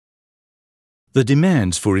The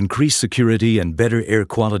demands for increased security and better air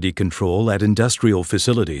quality control at industrial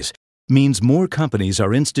facilities means more companies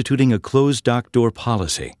are instituting a closed dock door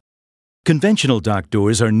policy. Conventional dock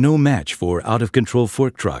doors are no match for out-of-control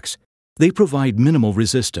fork trucks. They provide minimal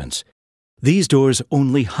resistance. These doors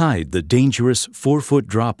only hide the dangerous 4-foot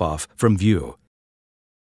drop-off from view.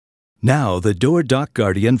 Now, the Door Dock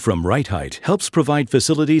Guardian from Right-Height helps provide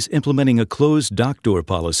facilities implementing a closed dock door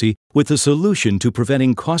policy with a solution to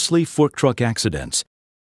preventing costly fork truck accidents.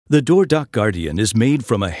 The Door Dock Guardian is made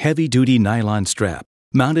from a heavy-duty nylon strap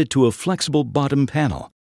mounted to a flexible bottom panel.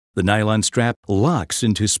 The nylon strap locks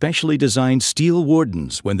into specially designed steel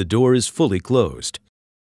wardens when the door is fully closed.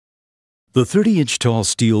 The 30-inch tall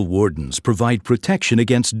steel wardens provide protection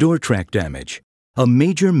against door track damage, a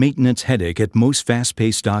major maintenance headache at most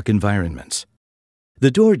fast-paced dock environments.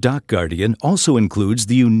 The Door Dock Guardian also includes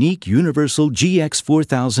the unique universal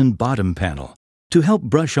GX4000 bottom panel to help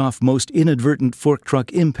brush off most inadvertent fork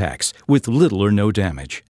truck impacts with little or no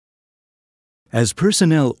damage. As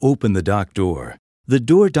personnel open the dock door, the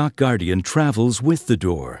Door Dock Guardian travels with the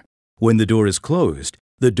door. When the door is closed,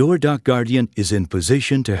 the Door Dock Guardian is in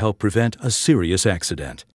position to help prevent a serious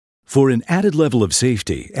accident. For an added level of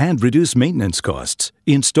safety and reduced maintenance costs,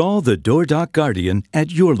 install the Door Dock Guardian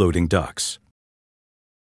at your loading docks.